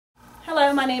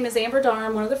Hello, my name is Amber Dar.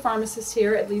 I'm one of the pharmacists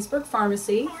here at Leesburg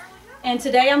Pharmacy, and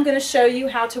today I'm going to show you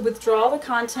how to withdraw the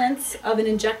contents of an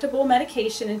injectable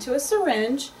medication into a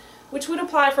syringe, which would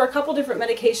apply for a couple different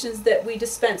medications that we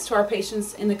dispense to our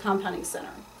patients in the compounding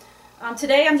center.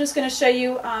 Today I'm just going to show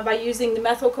you by using the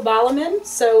methylcobalamin.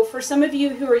 So for some of you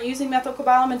who are using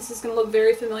methylcobalamin, this is going to look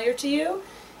very familiar to you.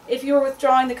 If you are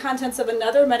withdrawing the contents of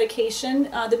another medication,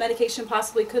 the medication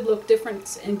possibly could look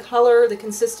different in color, the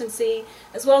consistency,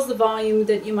 as well as the volume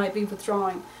that you might be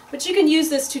withdrawing. But you can use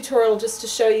this tutorial just to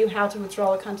show you how to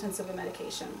withdraw the contents of a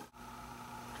medication.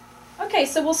 Okay,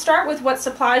 so we'll start with what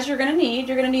supplies you're going to need.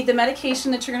 You're going to need the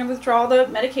medication that you're going to withdraw the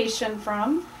medication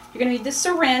from. You're going to need the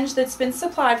syringe that's been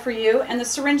supplied for you, and the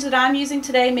syringe that I'm using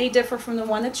today may differ from the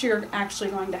one that you're actually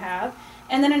going to have.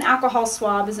 And then an alcohol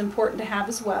swab is important to have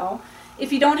as well.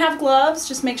 If you don't have gloves,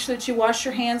 just make sure that you wash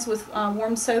your hands with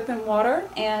warm soap and water,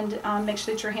 and make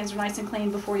sure that your hands are nice and clean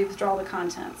before you withdraw the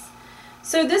contents.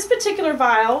 So this particular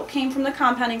vial came from the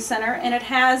compounding center, and it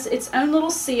has its own little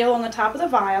seal on the top of the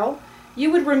vial.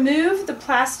 You would remove the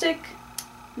plastic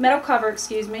metal cover,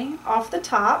 off the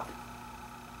top,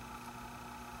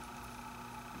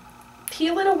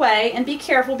 peel it away, and be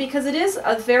careful because it is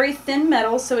a very thin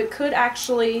metal, so it could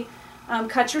actually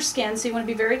cut your skin, so you want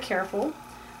to be very careful.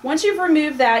 Once you've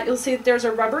removed that, you'll see that there's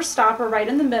a rubber stopper right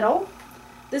in the middle.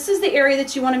 This is the area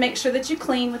that you want to make sure that you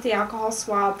clean with the alcohol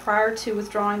swab prior to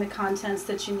withdrawing the contents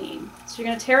that you need. So you're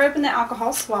going to tear open the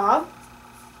alcohol swab.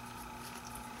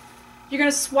 You're going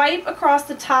to swipe across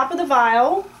the top of the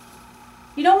vial.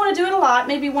 You don't want to do it a lot,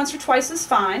 maybe once or twice is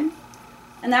fine.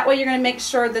 And that way you're going to make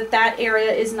sure that that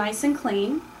area is nice and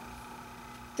clean.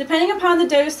 Depending upon the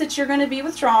dose that you're going to be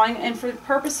withdrawing, and for the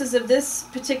purposes of this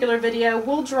particular video,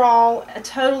 we'll draw a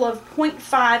total of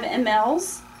 0.5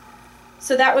 mLs.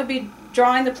 So that would be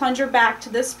drawing the plunger back to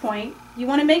this point. You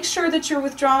want to make sure that you're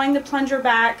withdrawing the plunger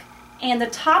back, and the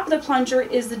top of the plunger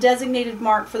is the designated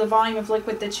mark for the volume of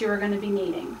liquid that you are going to be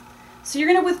needing. So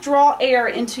you're going to withdraw air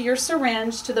into your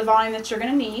syringe to the volume that you're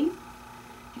going to need.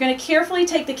 You're going to carefully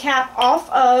take the cap off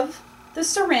of the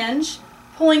syringe,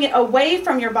 pulling it away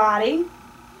from your body.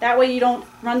 That way you don't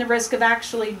run the risk of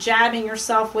actually jabbing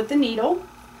yourself with the needle.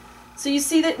 So you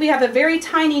see that we have a very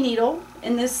tiny needle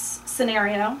in this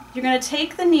scenario. You're going to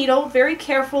take the needle very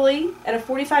carefully at a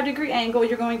 45-degree angle.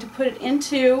 You're going to put it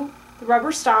into the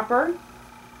rubber stopper.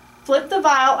 Flip the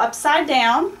vial upside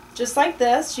down, just like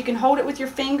this. You can hold it with your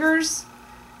fingers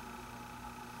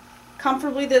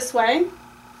comfortably this way.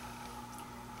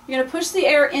 You're going to push the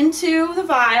air into the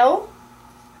vial,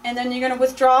 and then you're going to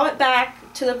withdraw it back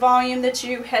to the volume that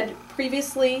you had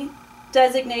previously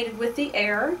designated with the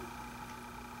air.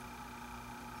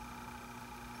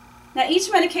 Now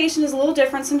each medication is a little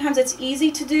different. Sometimes it's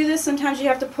easy to do this, sometimes you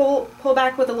have to pull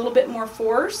back with a little bit more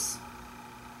force.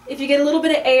 If you get a little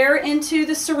bit of air into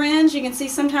the syringe, you can see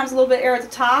sometimes a little bit of air at the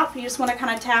top. You just want to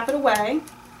kind of tap it away.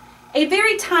 A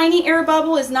very tiny air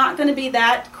bubble is not going to be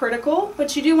that critical,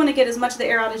 but you do want to get as much of the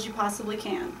air out as you possibly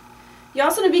can. You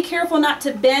also want to be careful not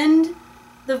to bend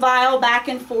the vial back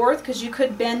and forth, because you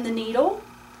could bend the needle,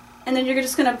 and then you're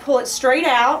just going to pull it straight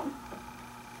out.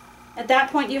 At that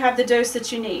point you have the dose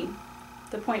that you need,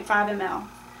 the 0.5 ml.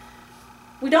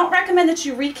 We don't recommend that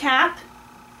you recap,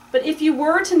 but if you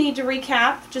were to need to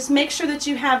recap, just make sure that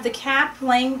you have the cap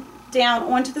laying down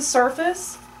onto the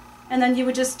surface, and then you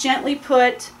would just gently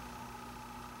put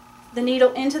the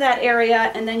needle into that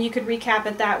area, and then you could recap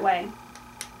it that way.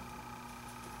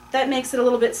 That makes it a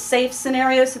little bit safe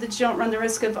scenario so that you don't run the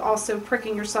risk of also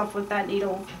pricking yourself with that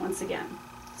needle once again.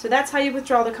 So that's how you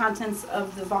withdraw the contents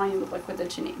of the volume of liquid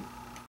that you need.